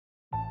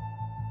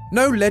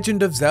No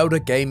Legend of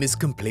Zelda game is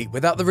complete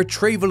without the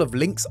retrieval of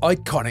Link's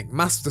iconic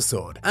Master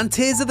Sword, and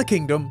Tears of the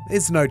Kingdom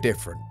is no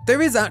different.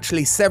 There is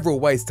actually several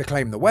ways to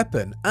claim the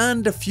weapon,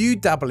 and a few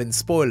dabble in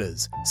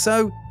spoilers,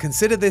 so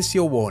consider this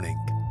your warning.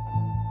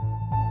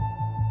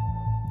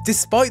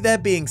 Despite there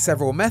being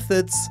several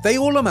methods, they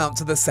all amount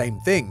to the same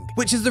thing,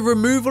 which is the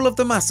removal of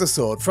the Master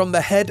Sword from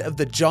the head of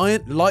the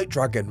giant light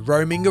dragon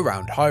roaming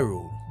around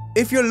Hyrule.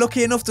 If you're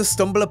lucky enough to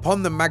stumble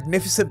upon the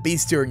magnificent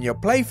beast during your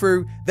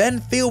playthrough, then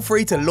feel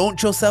free to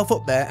launch yourself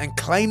up there and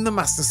claim the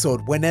Master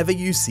Sword whenever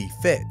you see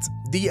fit.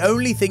 The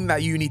only thing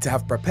that you need to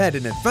have prepared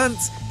in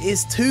advance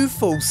is 2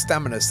 full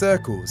stamina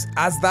circles,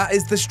 as that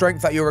is the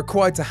strength that you're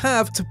required to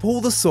have to pull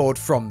the sword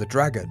from the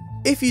dragon.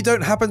 If you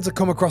don't happen to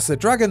come across the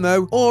dragon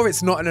though, or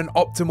it's not in an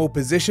optimal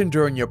position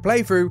during your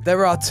playthrough,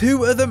 there are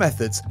 2 other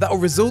methods that will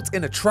result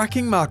in a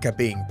tracking marker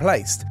being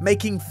placed,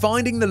 making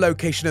finding the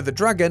location of the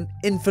dragon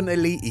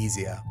infinitely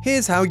easier.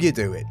 Here's how you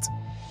do it.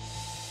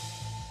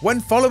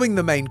 When following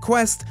the main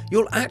quest,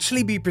 you'll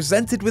actually be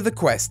presented with a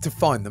quest to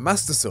find the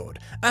Master Sword,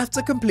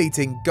 after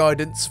completing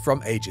Guidance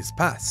from Ages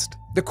Past.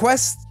 The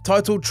quest,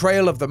 titled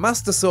Trail of the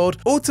Master Sword,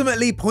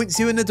 ultimately points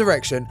you in the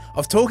direction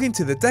of talking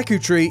to the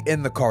Deku Tree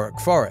in the Korok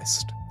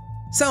Forest.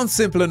 Sounds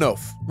simple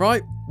enough,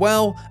 right?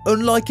 Well,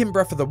 unlike in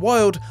Breath of the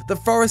Wild, the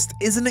forest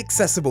isn't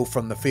accessible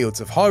from the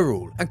fields of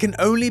Hyrule, and can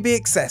only be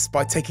accessed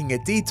by taking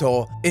a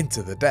detour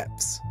into the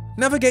depths.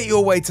 Navigate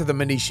your way to the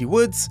Manishi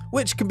Woods,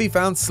 which can be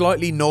found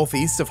slightly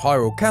northeast of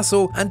Hyrule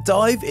Castle, and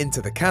dive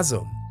into the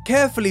chasm.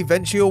 Carefully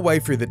venture your way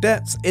through the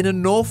depths in a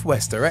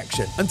northwest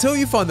direction, until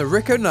you find the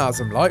Riko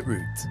Nazem light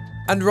route.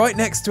 And right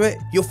next to it,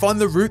 you'll find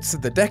the roots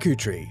of the Deku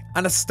Tree,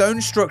 and a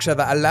stone structure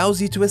that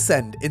allows you to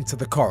ascend into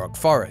the Korok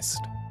Forest.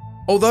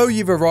 Although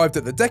you've arrived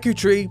at the Deku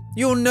Tree,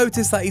 you'll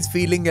notice that he's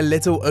feeling a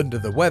little under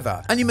the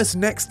weather, and you must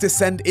next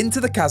descend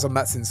into the chasm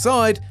that's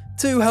inside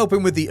to help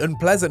him with the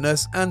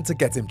unpleasantness and to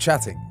get him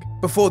chatting.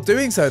 Before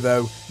doing so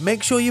though,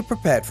 make sure you're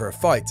prepared for a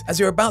fight, as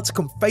you're about to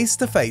come face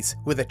to face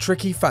with a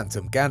tricky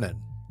Phantom Ganon.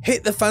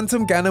 Hit the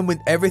Phantom Ganon with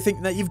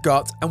everything that you've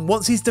got, and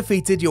once he's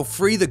defeated, you'll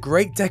free the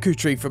Great Deku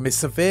Tree from his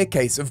severe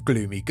case of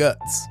gloomy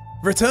guts.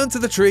 Return to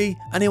the tree,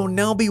 and he will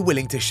now be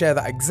willing to share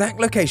that exact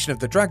location of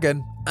the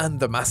dragon and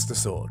the Master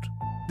Sword.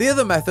 The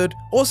other method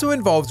also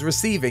involves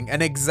receiving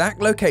an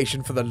exact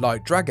location for the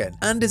Light Dragon,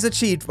 and is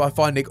achieved by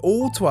finding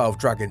all 12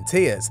 Dragon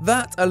Tears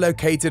that are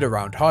located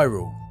around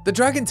Hyrule. The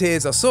Dragon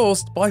Tears are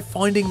sourced by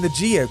finding the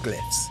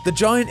geoglyphs, the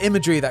giant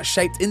imagery that's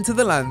shaped into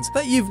the lands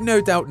that you've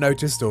no doubt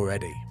noticed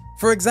already.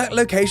 For exact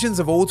locations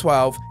of all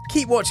 12,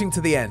 keep watching to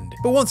the end,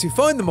 but once you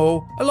find them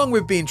all, along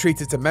with being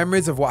treated to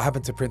memories of what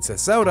happened to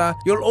Princess Zelda,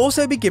 you'll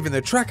also be given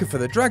the tracker for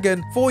the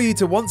dragon for you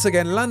to once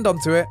again land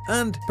onto it,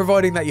 and,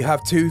 providing that you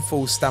have 2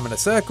 full stamina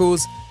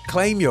circles,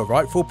 claim your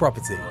rightful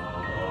property.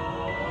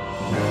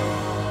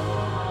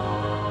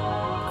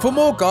 For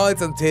more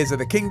guides on Tears of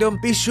the Kingdom,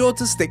 be sure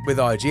to stick with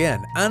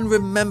IGN, and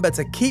remember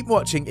to keep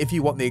watching if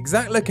you want the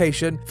exact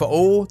location for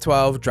all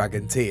 12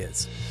 Dragon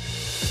Tears.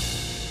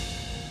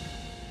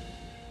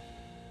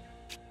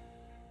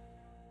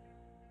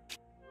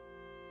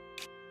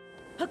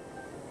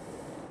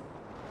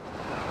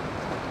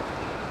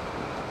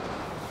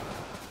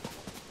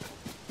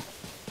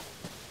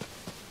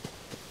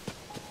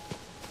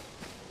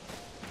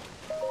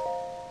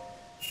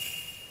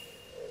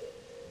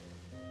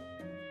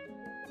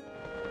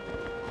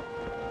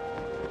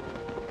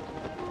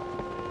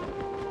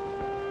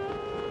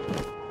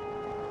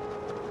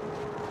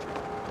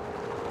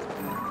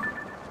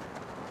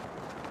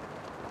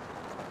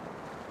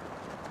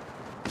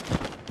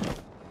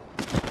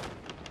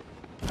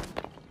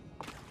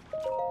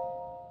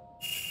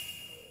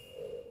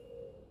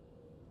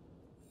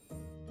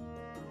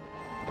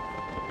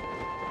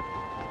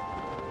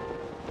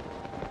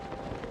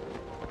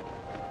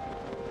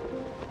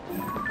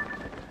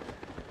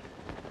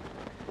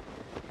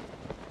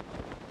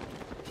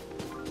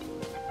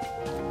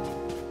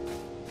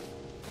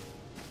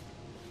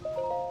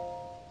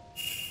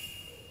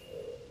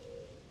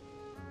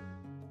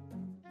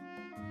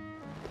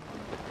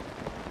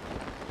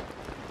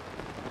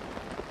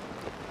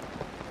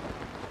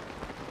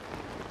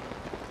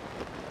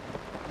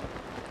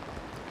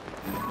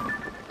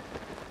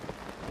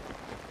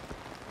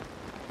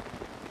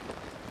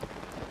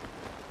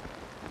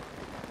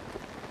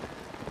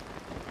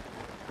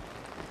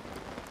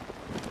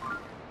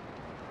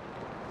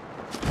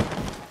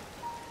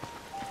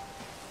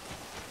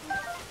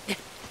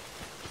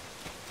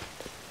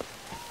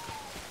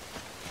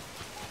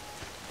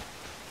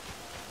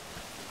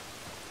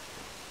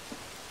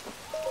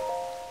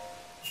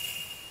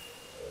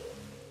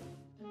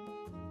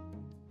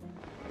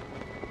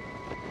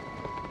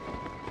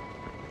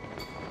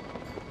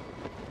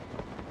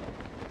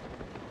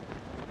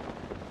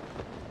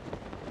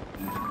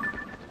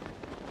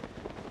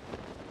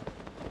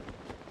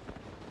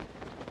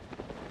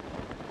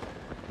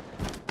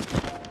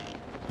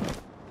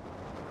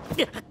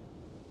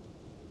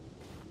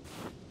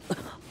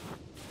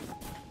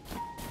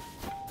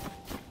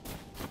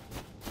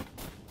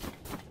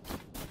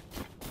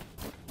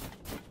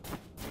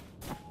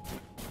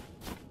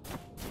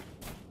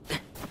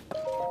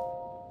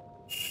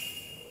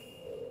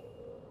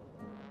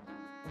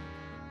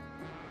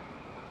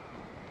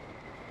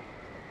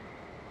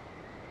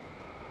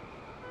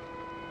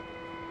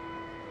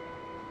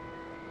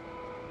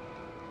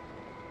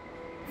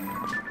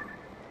 you